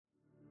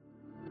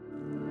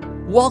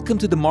Welcome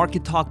to the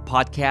Market Talk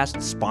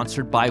podcast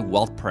sponsored by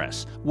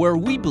WealthPress, where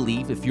we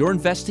believe if you're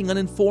investing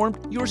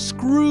uninformed, you're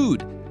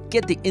screwed.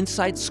 Get the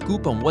inside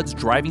scoop on what's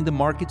driving the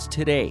markets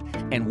today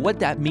and what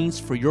that means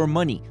for your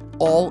money,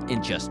 all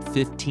in just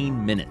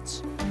 15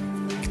 minutes.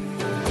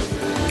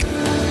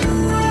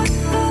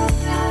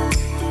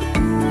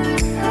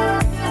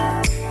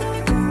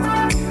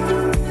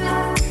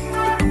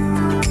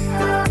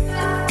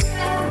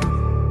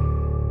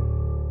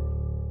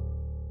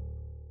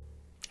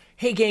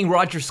 Hey gang,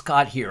 Roger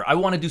Scott here. I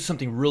want to do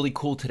something really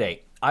cool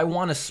today. I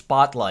want to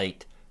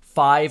spotlight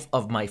 5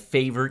 of my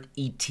favorite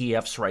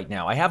ETFs right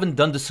now. I haven't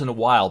done this in a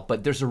while,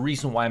 but there's a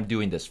reason why I'm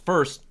doing this.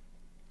 First,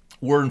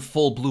 we're in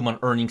full bloom on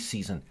earnings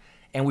season,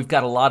 and we've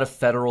got a lot of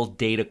federal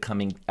data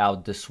coming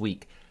out this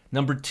week.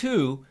 Number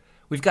 2,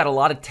 we've got a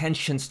lot of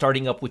tension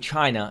starting up with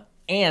China.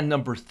 And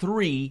number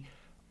 3,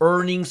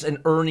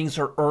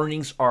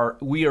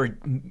 we are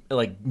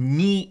like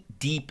knee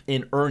deep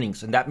in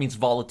earnings, and that means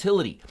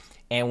volatility.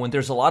 And when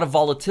there's a lot of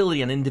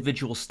volatility on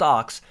individual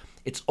stocks,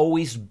 it's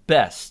always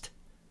best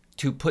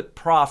to put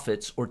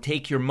profits or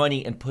take your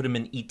money and put them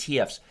in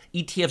ETFs.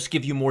 ETFs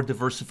give you more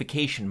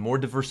diversification. More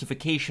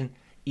diversification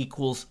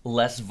equals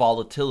less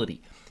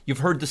volatility. You've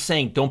heard the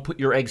saying, don't put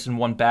your eggs in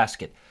one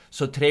basket.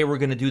 So today we're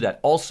going to do that.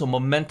 Also,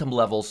 momentum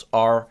levels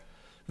are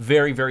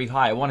very, very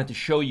high. I wanted to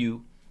show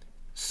you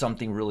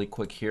something really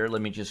quick here.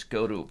 Let me just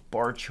go to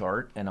bar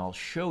chart and I'll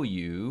show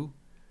you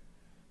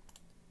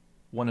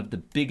one of the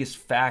biggest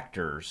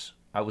factors.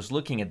 I was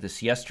looking at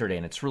this yesterday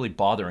and it's really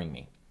bothering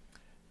me.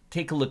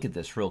 Take a look at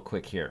this real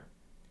quick here.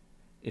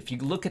 If you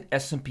look at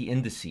S&P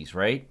indices,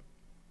 right?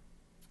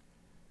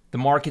 The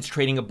market's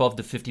trading above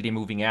the 50-day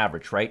moving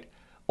average, right?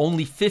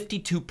 Only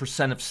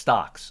 52% of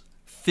stocks,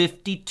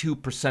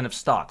 52% of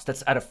stocks,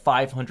 that's out of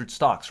 500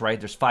 stocks, right?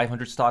 There's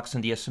 500 stocks in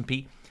the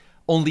S&P.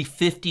 Only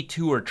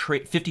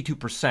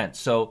 52%,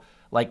 so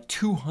like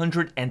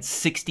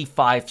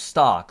 265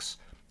 stocks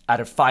out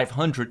of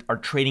 500 are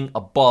trading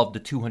above the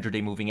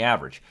 200-day moving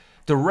average.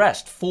 The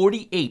rest,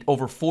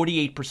 over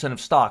 48% of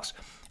stocks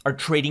are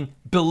trading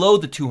below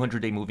the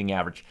 200-day moving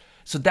average.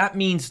 So that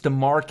means the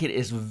market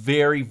is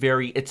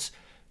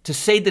to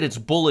say that it's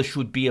bullish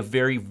would be a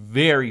very,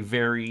 very,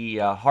 very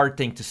hard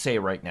thing to say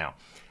right now.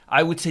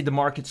 I would say the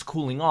market's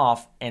cooling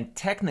off, and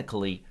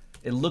technically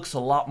it looks a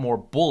lot more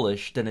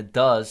bullish than it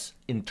does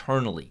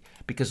internally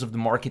because of the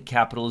market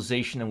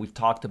capitalization, and we've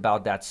talked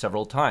about that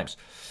several times.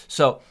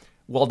 So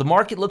while the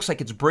market looks like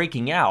it's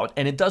breaking out,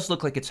 and it does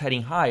look like it's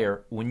heading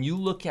higher, when you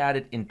look at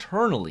it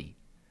internally,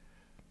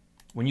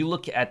 when you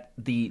look at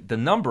the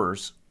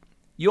numbers,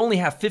 you only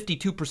have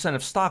 52%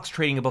 of stocks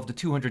trading above the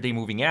 200-day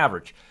moving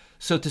average.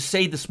 So to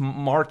say this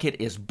market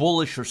is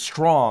bullish or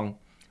strong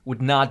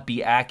would not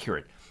be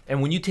accurate.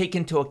 And when you take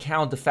into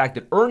account the fact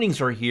that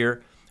earnings are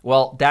here,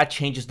 well, that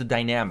changes the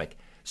dynamic.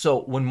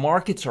 So when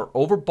markets are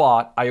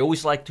overbought, I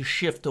always like to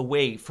shift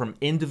away from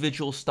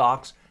individual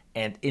stocks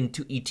and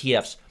into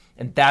ETFs.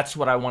 And that's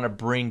what I want to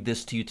bring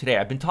this to you today.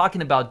 I've been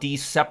talking about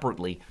these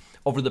separately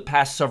over the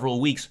past several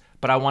weeks,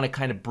 but I want to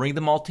kind of bring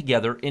them all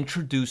together,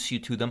 introduce you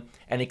to them,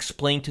 and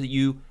explain to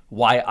you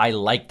why I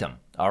like them.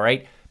 All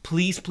right?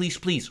 Please, please,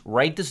 please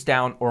write this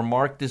down or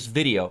mark this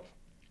video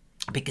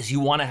because you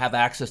want to have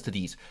access to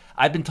these.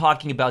 I've been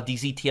talking about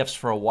these ETFs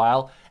for a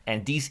while,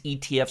 and these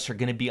ETFs are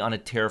going to be on a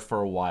tear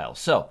for a while.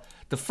 So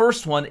the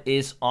first one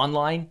is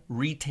Online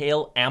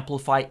Retail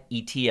Amplify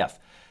ETF.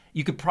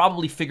 You could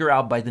probably figure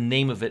out by the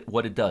name of it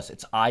what it does.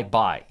 It's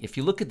iBuy. If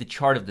you look at the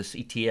chart of this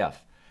ETF,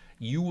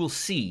 you will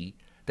see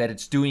that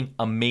it's doing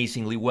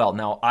amazingly well.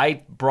 Now,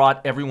 I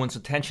brought everyone's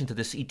attention to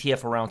this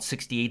ETF around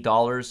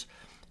 $68,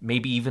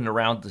 maybe even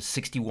around the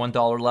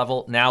 $61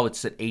 level. Now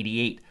it's at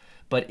 $88.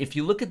 But if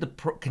you look at the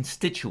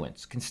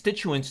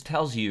constituents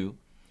tells you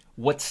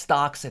what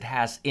stocks it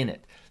has in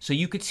it. So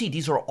you could see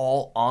these are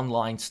all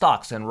online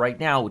stocks. And right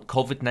now with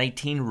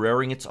COVID-19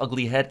 rearing its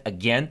ugly head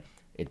again,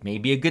 it may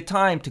be a good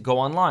time to go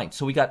online.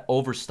 So we got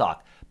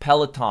Overstock,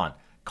 Peloton,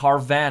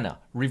 Carvana,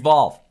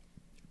 Revolve,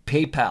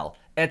 PayPal,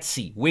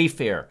 Etsy,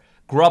 Wayfair,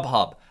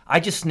 Grubhub. I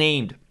just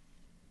named,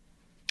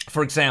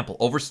 for example,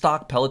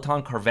 Overstock,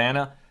 Peloton,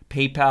 Carvana,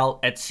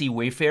 PayPal, Etsy,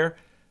 Wayfair,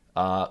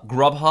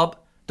 Grubhub.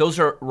 Those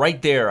are right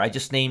there. I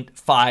just named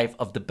 5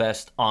 of the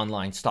best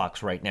online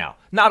stocks right now.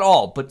 Not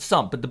all, but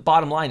some. But the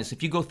bottom line is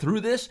if you go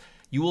through this,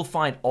 you will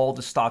find all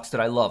the stocks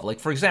that I love. Like,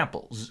 for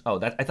example,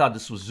 I thought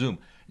this was Zoom.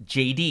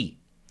 JD.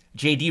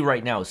 JD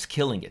right now is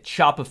killing it.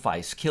 Shopify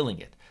is killing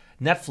it.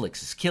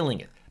 Netflix is killing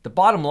it. The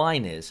bottom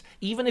line is,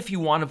 even if you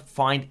want to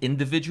find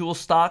individual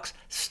stocks,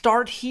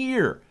 start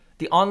here.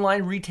 The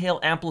Online Retail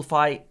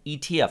Amplify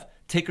ETF,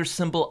 ticker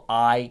symbol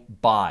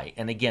iBuy.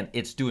 And again,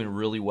 it's doing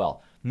really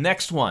well.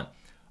 Next one,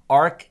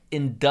 ARK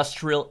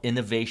Industrial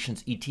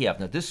Innovations ETF.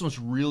 Now, this one's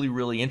really,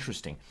 really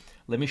interesting.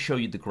 Let me show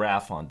you the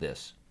graph on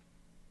this.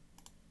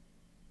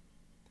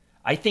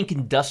 I think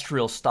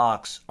industrial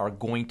stocks are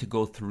going to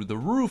go through the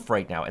roof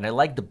right now, and I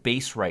like the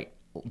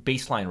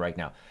baseline right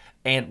now.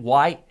 And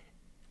why?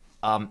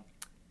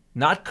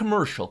 Not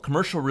commercial.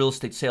 Commercial real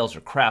estate sales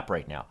are crap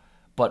right now.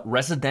 But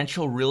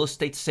residential real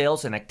estate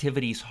sales and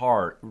activities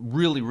are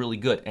really, really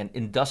good. And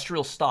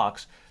industrial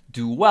stocks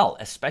do well,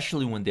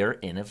 especially when they're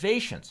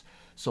innovations.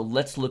 So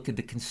let's look at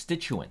the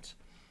constituents.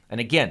 And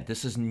again,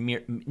 this is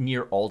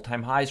near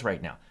all-time highs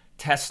right now.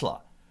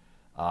 Tesla,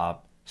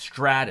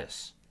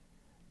 Stratus,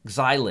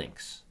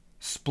 Xilinx,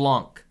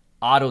 Splunk,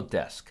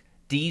 Autodesk.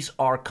 These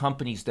are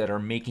companies that are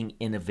making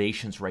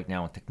innovations right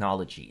now in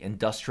technology,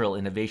 industrial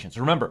innovations.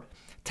 Remember,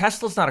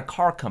 Tesla's not a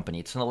car company.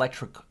 It's an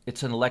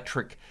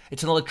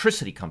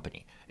electricity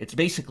company. It's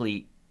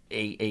basically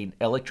it's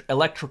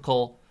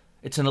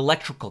an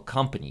electrical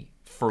company,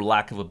 for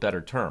lack of a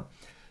better term.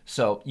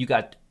 So you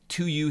got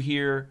 2U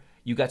here,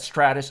 you got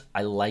Stratus.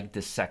 I like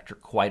this sector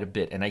quite a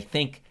bit, and I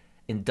think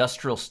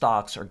industrial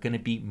stocks are going to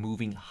be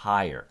moving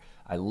higher.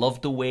 I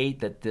love the way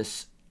that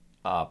this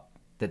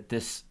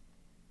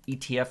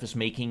ETF is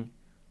making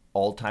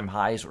all-time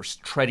highs or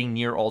treading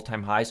near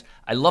all-time highs.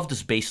 I love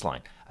this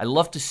baseline. I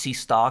love to see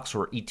stocks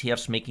or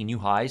ETFs making new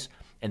highs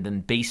and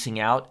then basing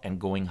out and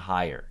going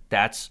higher.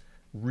 That's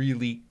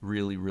really,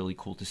 really, really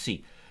cool to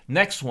see.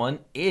 Next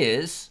one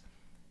is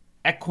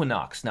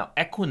Equinox. Now,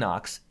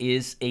 Equinox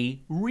is a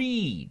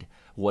REIT.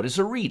 What is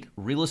a REIT?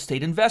 Real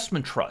Estate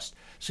Investment Trust.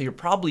 So you're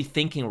probably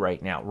thinking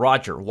right now,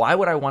 Roger, why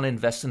would I want to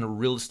invest in a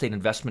real estate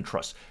investment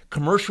trust?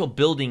 Commercial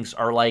buildings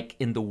are like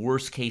in the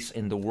worst case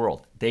in the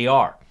world. They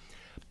are.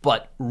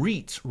 But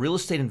REITs, real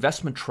estate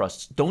investment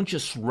trusts, don't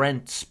just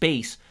rent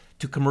space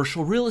to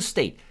commercial real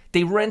estate.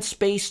 They rent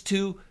space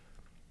to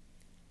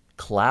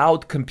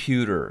cloud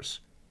computers.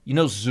 You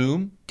know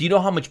Zoom? Do you know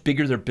how much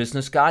bigger their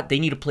business got? They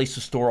need a place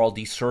to store all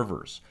these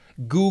servers.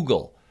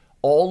 Google,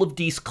 all of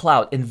these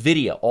cloud,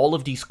 NVIDIA, all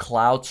of these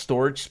cloud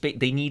storage space,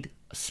 they need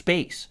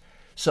space.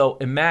 So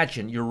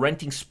imagine you're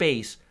renting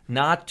space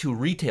not to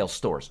retail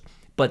stores,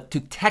 but to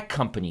tech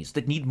companies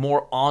that need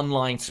more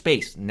online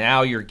space.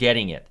 Now you're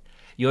getting it.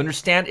 You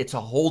understand? It's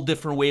a whole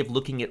different way of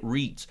looking at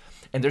REITs.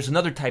 And there's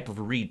another type of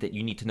REIT that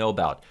you need to know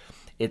about.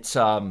 It's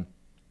a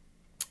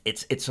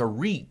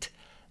REIT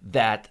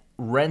that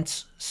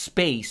rents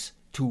space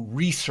to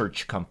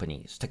research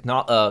companies,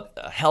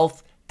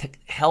 health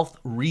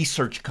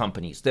research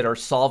companies that are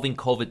solving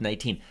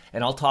COVID-19.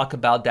 And I'll talk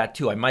about that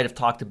too. I might have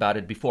talked about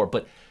it before,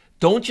 but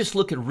don't just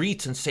look at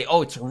REITs and say,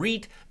 oh, it's a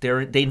REIT.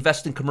 They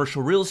invest in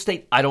commercial real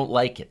estate. I don't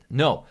like it.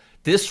 No,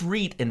 this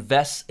REIT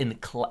invests in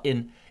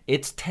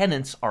its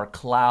tenants are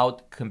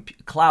cloud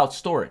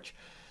storage.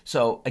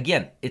 So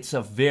again, it's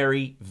a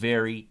very,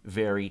 very,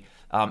 very,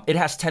 it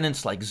has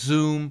tenants like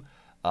Zoom,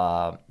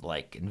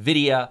 like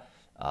NVIDIA,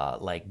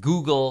 like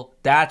Google.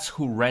 That's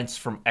who rents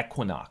from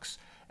Equinox.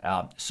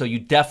 So you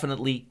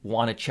definitely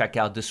want to check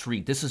out this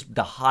REIT. This is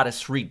the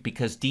hottest REIT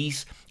because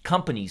these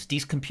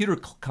computer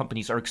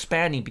companies are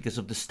expanding because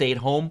of the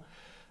stay-at-home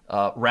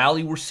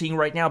rally we're seeing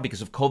right now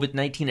because of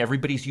COVID-19.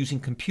 Everybody's using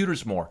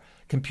computers more.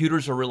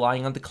 Computers are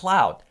relying on the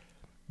cloud.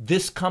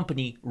 This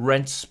company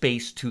rents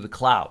space to the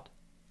cloud.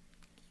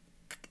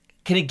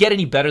 Can it get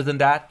any better than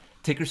that?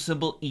 Ticker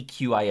symbol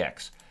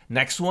EQIX.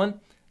 Next one,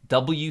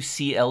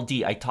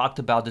 WCLD. I talked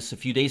about this a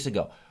few days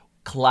ago.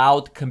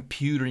 Cloud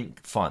Computing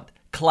Fund.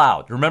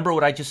 Cloud. Remember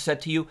what I just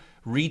said to you?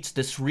 REITs,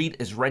 this REIT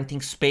is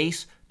renting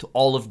space to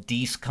all of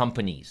these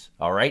companies,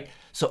 all right?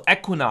 So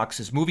Equinox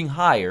is moving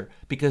higher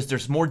because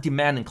there's more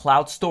demand in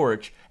cloud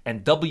storage,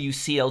 and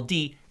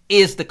WCLD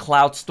is the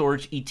cloud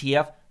storage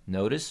ETF.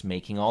 Notice,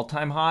 making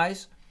all-time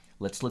highs.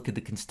 Let's look at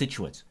the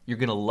constituents. You're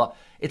going to love,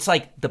 it's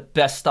like the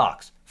best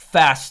stocks.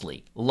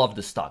 Fastly, love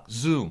the stock.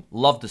 Zoom,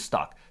 love the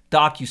stock.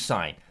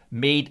 DocuSign,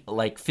 made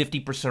like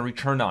 50%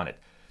 return on it.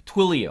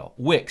 Twilio,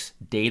 Wix,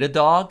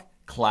 Datadog,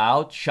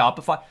 Cloud,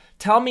 Shopify.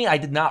 Tell me I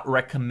did not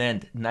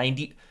recommend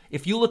 90.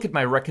 If you look at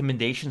my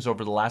recommendations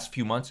over the last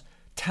few months,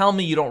 tell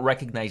me you don't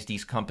recognize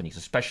these companies,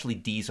 especially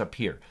these up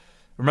here.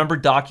 Remember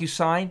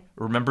DocuSign?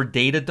 Remember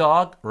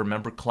Datadog?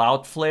 Remember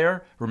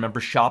Cloudflare? Remember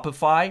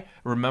Shopify?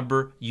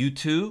 Remember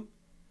U2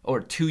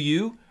 or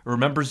 2U?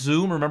 Remember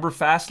Zoom? Remember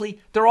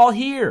Fastly? They're all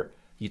here.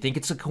 You think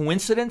it's a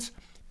coincidence?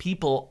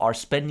 People are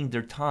spending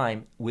their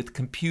time with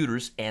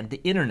computers and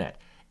the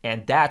internet.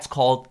 And that's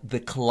called the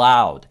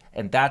cloud.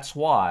 And that's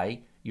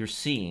why you're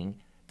seeing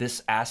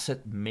this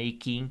asset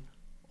making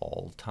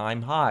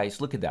all-time highs.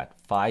 Look at that.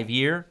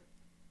 5-year.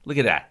 Look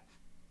at that.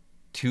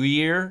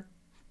 2-year.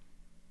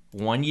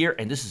 1 year.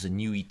 And this is a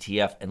new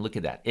ETF. And look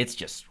at that. It's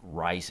just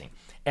rising.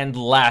 And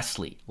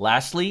lastly,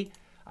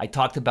 I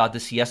talked about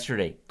this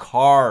yesterday.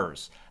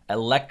 Cars,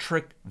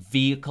 electric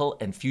vehicle,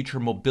 and future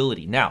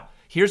mobility. Now,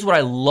 here's what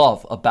I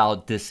love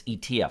about this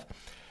ETF.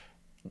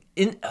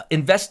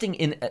 Investing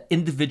in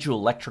individual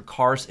electric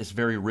cars is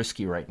very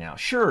risky right now.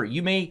 Sure,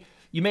 you may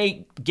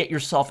get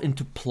yourself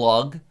into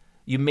Plug,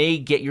 you may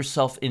get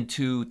yourself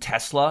into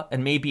Tesla,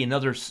 and maybe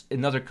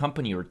another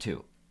company or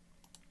two.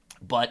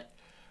 But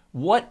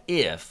what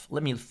if?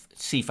 Let me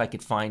see if I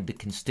could find the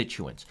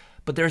constituents.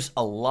 But there's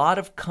a lot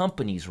of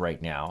companies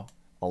right now,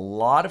 a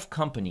lot of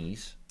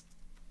companies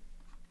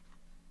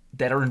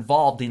that are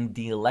involved in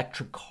the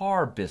electric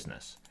car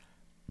business.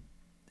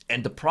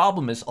 And the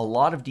problem is a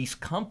lot of these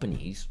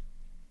companies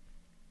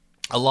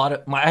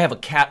I have a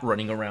cat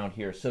running around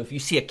here. So if you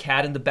see a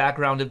cat in the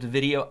background of the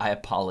video, I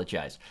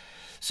apologize.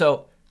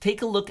 So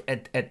take a look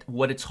at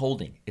what it's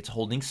holding. It's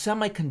holding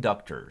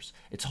semiconductors.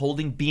 It's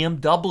holding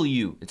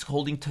BMW. It's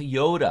holding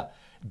Toyota,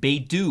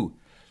 Beidou.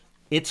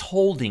 It's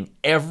holding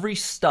every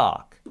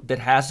stock that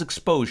has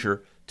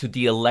exposure to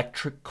the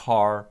electric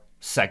car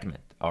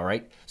segment, all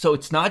right? So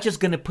it's not just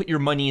going to put your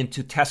money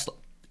into Tesla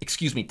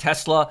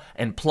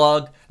and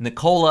Plug,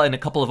 Nikola, and a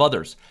couple of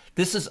others.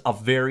 This is a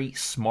very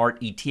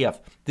smart ETF.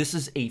 This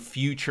is a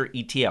future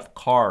ETF,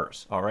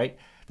 cars, all right?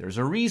 There's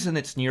a reason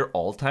it's near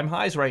all-time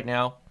highs right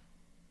now.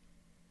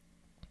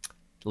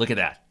 Look at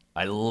that.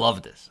 I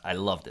love this.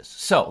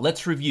 So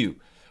let's review.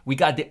 We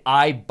got the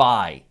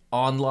iBuy,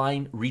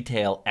 online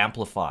retail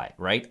amplify,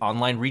 right?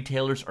 Online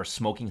retailers are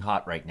smoking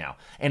hot right now.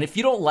 And if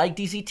you don't like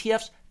these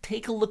ETFs,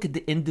 take a look at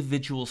the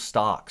individual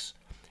stocks,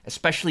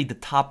 especially the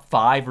top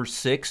 5 or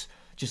 6.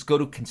 Just go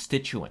to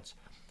constituents.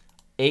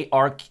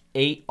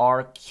 ARKQ,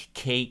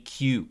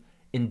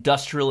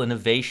 Industrial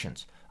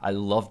Innovations. I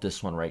love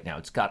this one right now.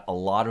 It's got a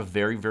lot of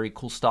very, very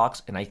cool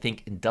stocks, and I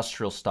think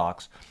industrial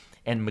stocks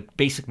and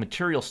basic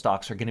material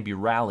stocks are going to be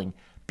rallying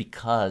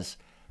because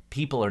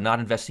people are not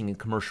investing in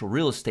commercial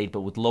real estate,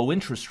 but with low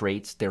interest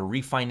rates, they're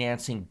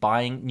refinancing,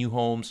 buying new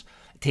homes,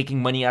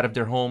 taking money out of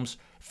their homes,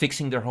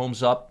 fixing their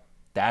homes up.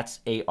 That's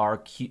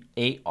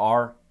ARKQ,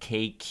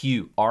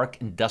 ARK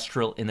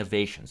Industrial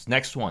Innovations.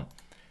 Next one.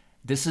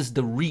 This is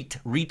the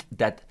REIT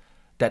that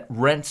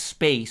rents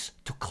space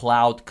to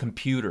cloud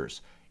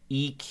computers.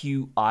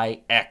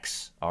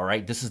 EQIX, all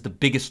right? This is the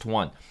biggest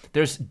one.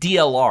 There's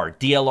DLR.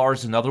 DLR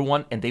is another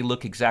one, and they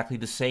look exactly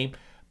the same,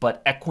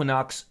 but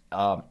Equinox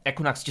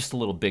just a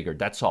little bigger.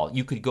 That's all.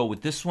 You could go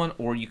with this one,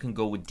 or you can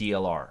go with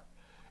DLR.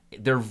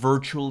 They're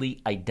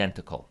virtually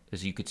identical,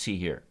 as you could see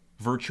here.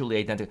 Virtually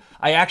identical.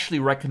 I actually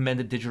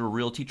recommended Digital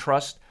Realty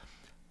Trust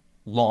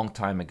long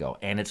time ago,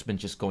 and it's been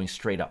just going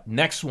straight up.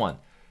 Next one,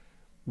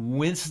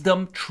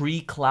 Wisdom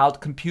Tree Cloud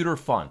Computer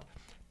Fund.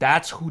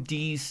 That's who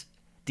these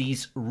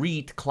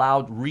REIT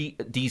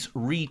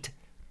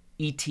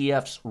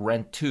ETFs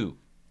rent to.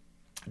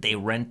 They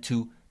rent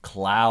to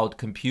cloud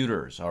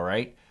computers, all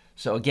right?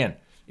 So again,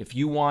 if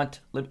you want,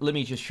 let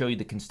me just show you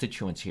the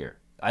constituents here.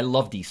 I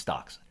love these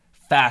stocks.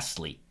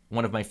 Fastly,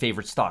 one of my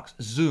favorite stocks.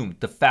 Zoom,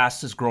 the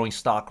fastest growing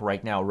stock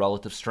right now,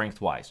 relative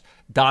strength-wise.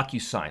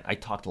 DocuSign, I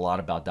talked a lot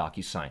about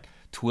DocuSign.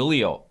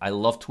 Twilio, I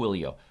love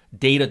Twilio.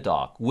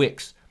 Datadog,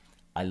 Wix,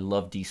 I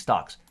love these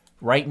stocks.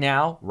 Right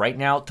now,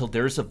 till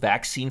there's a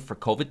vaccine for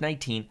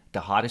COVID-19, the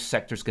hottest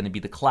sector is going to be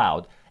the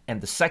cloud,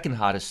 and the second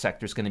hottest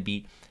sector is going to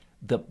be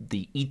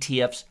the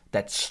ETFs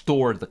that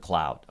store the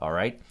cloud, all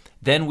right?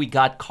 Then we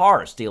got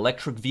cars, the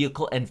electric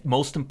vehicle, and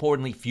most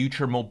importantly,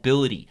 future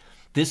mobility.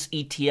 This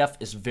ETF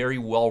is very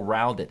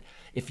well-rounded.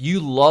 If you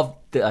love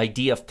the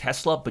idea of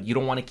Tesla, but you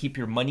don't want to keep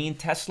your money in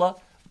Tesla,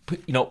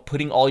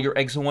 putting all your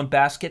eggs in one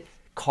basket,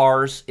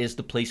 cars is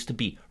the place to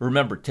be.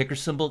 Remember, ticker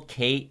symbol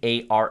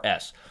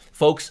KARS.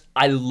 Folks,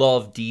 I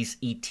love these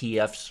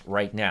ETFs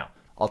right now.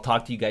 I'll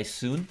talk to you guys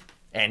soon,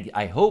 and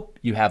I hope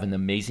you have an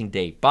amazing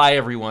day. Bye,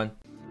 everyone.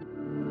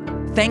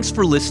 Thanks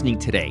for listening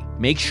today.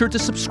 Make sure to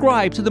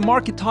subscribe to the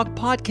Market Talk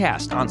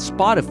podcast on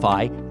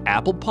Spotify,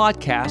 Apple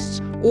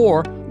Podcasts,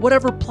 or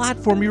whatever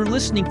platform you're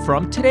listening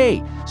from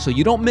today, so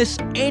you don't miss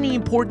any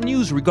important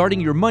news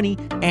regarding your money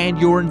and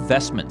your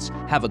investments.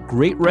 Have a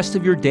great rest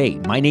of your day.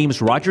 My name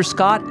is Roger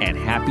Scott, and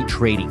happy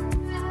trading.